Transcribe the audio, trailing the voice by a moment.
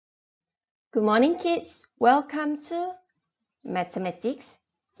Good morning, kids. Welcome to Mathematics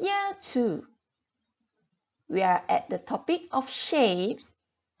Year 2. We are at the topic of shapes,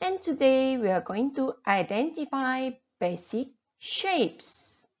 and today we are going to identify basic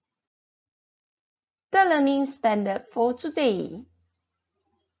shapes. The learning standard for today,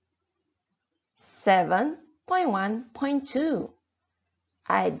 7.1.2.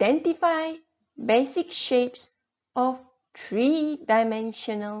 Identify basic shapes of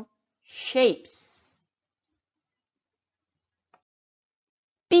three-dimensional shapes.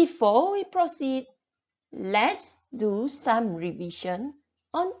 Before we proceed, let's do some revision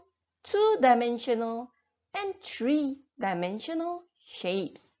on two-dimensional and three-dimensional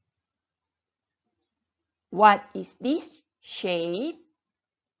shapes. What is this shape?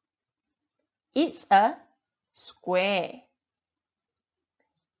 It's a square.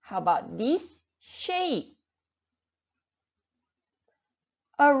 How about this shape?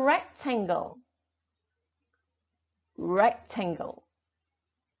 A rectangle. Rectangle.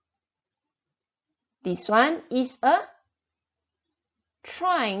 This one is a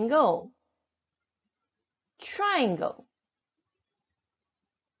triangle. Triangle.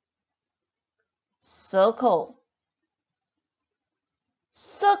 Circle.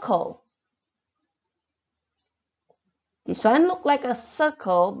 Circle. This one looks like a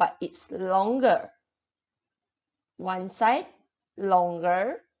circle, but it's longer. One side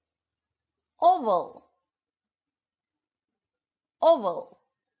longer. Oval. Oval.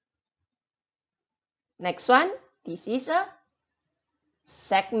 Next one, this is a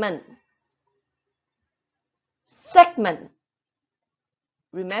segment. Segment.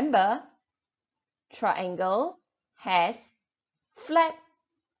 Remember, triangle has flat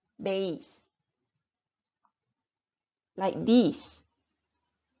base, like this,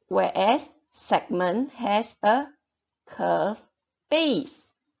 whereas segment has a curved base.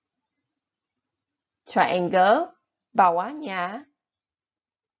 Triangle bawahnya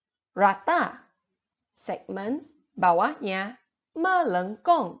rata, segment bawahnya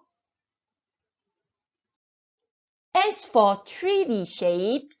melengkung. As for 3D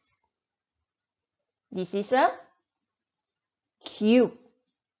shapes, this is a cube.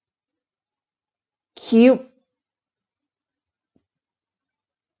 Cube.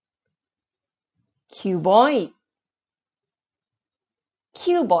 Cuboid.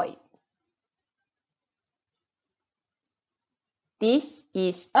 Cuboid. This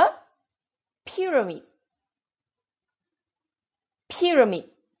is a pyramid. Pyramid.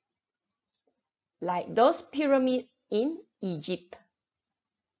 Like those pyramids in Egypt.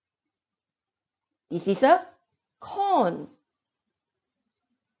 This is a cone.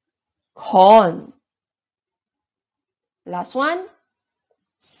 Cone. Last one,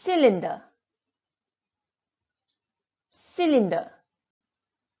 cylinder. Cylinder.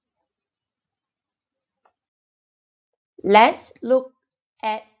 Let's look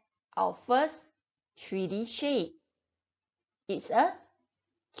at our first 3D shape. It's a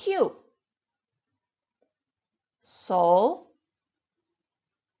cube. So,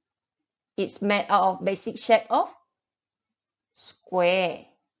 it's made out of basic shape of square.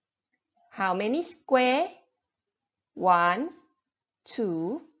 How many square? 1,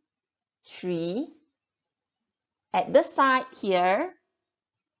 2, 3. At the side here,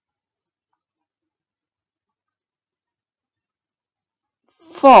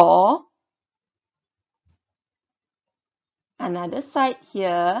 4. Another side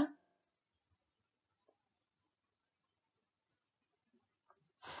here,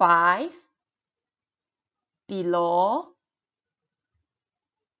 5. Below,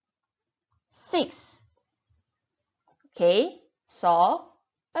 6. Okay, so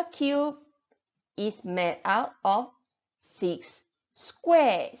a cube is made out of 6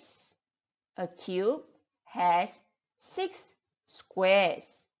 squares. A cube has 6 squares.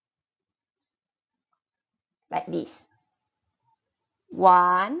 Like this.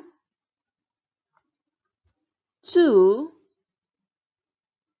 1, 2,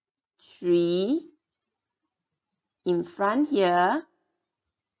 3. In front here.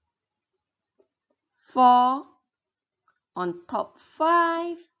 4. On top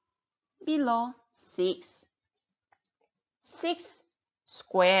 5. Below 6. 6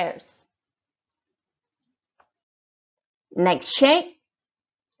 squares. Next shape,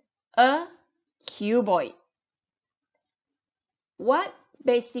 a cuboid. What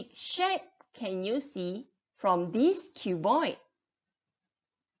basic shape can you see from this cuboid?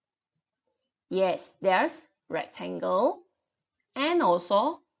 Yes, there's rectangle and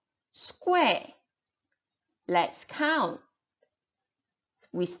also square. Let's count.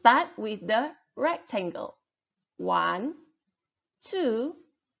 We start with the rectangle. 1, 2,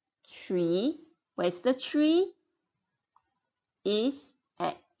 3. Where's the 3? Is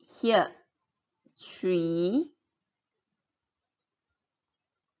at here. 3.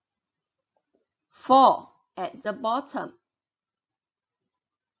 4 at the bottom.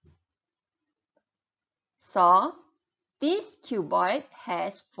 So, this cuboid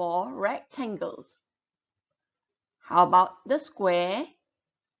has 4 rectangles. How about the square?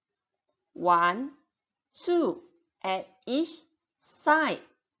 1, 2 at each side.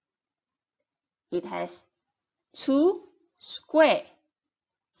 It has 2 squares.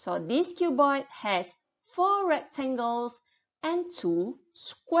 So this cuboid has 4 rectangles and 2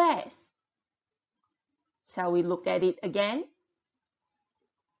 squares. Shall we look at it again?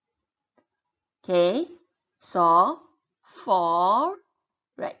 Okay, so 4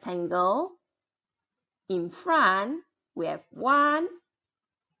 rectangle. In front, we have 1.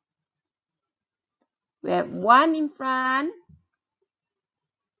 We have 1 in front,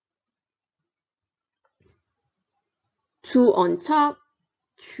 2 on top,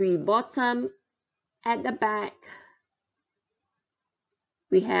 3 bottom. At the back,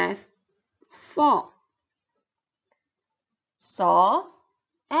 we have 4. So,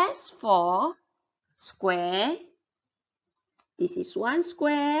 as for square, this is 1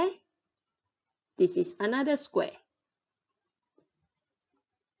 square, this is another square.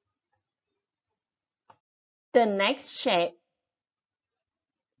 The next shape,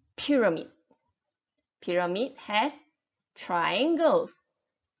 pyramid. Pyramid has triangles.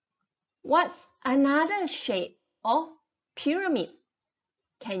 What's another shape of pyramid?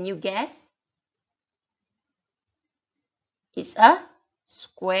 Can you guess? It's a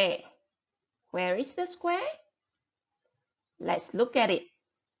square. Where is the square? Let's look at it.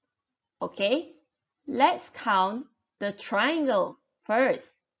 Okay, let's count the triangle first.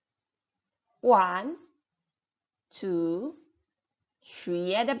 1, 2,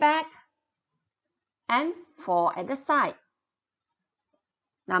 3 at the back, and 4 at the side.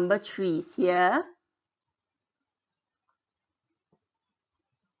 Number 3 is here.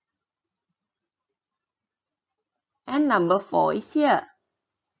 And number 4 is here.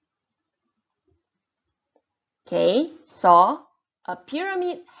 Okay, so a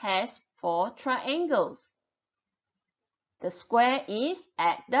pyramid has 4 triangles. The square is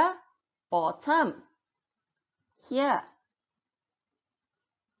at the bottom, here.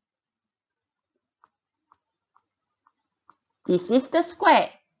 This is the square.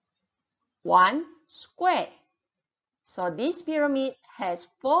 1 square. So this pyramid has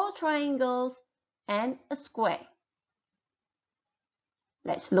 4 triangles and a square.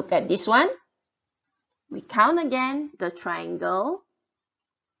 Let's look at this one. We count again the triangle.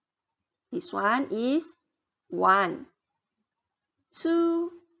 This one is 1,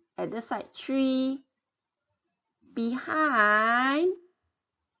 2, at the side 3, behind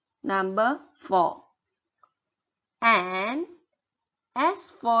number 4. And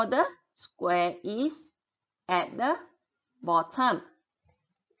as for the square is at the bottom.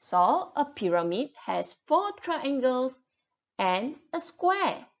 So a pyramid has 4 triangles and a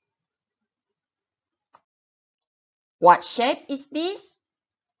square. What shape is this?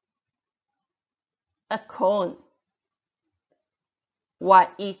 A cone.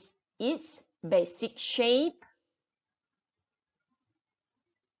 What is its basic shape?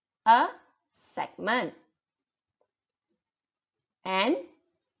 A segment. And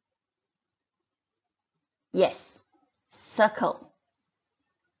yes, circle.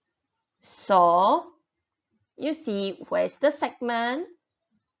 So, you see, where's the segment?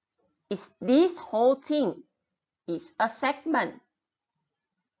 Is this whole thing is a segment.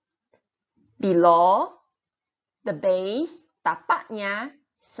 Below the base, tapaknya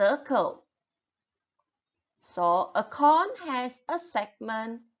circle. So, a cone has a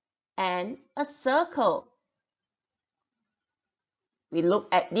segment and a circle. We look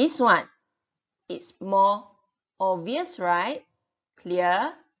at this one. It's more obvious, right?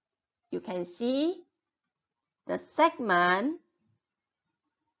 Clear? You can see the segment.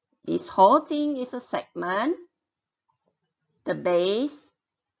 This whole thing is a segment. The base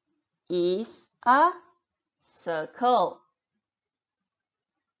is a circle.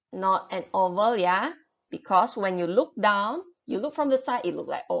 Not an oval, yeah? Because when you look down, you look from the side, it looks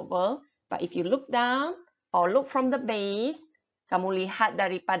like oval. But if you look down or look from the base, kamu lihat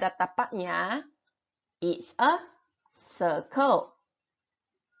daripada tapaknya, it's a circle.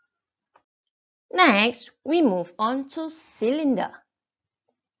 Next, we move on to cylinder.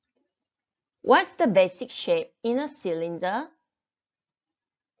 What's the basic shape in a cylinder?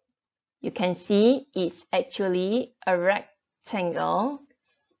 You can see it's actually a rectangle.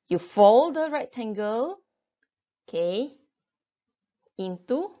 You fold the rectangle, okay,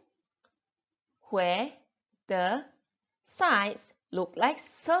 into where the sides look like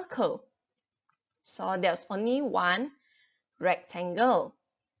circle. So there's only one rectangle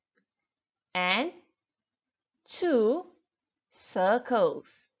and two circles.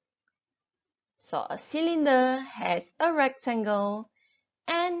 So a cylinder has a rectangle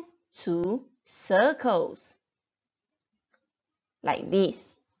and two circles. Like this.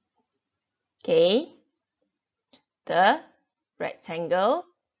 Okay. The rectangle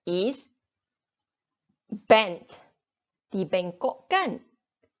is bent. Dibengkokkan.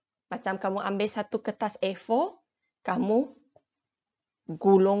 Macam kamu ambil satu kertas A4, kamu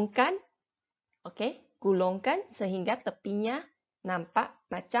gulungkan. Okay, gulungkan sehingga tepinya nampak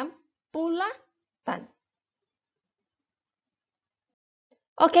macam bulatan.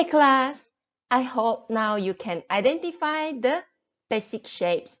 Okay, class. I hope now you can identify the basic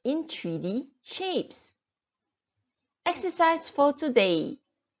shapes in 3D shapes. Exercise for today.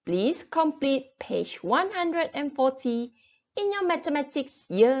 Please complete page 140 in your Mathematics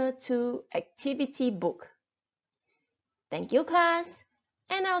Year 2 activity book. Thank you, class,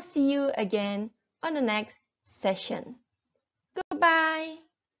 and I'll see you again on the next session. Goodbye.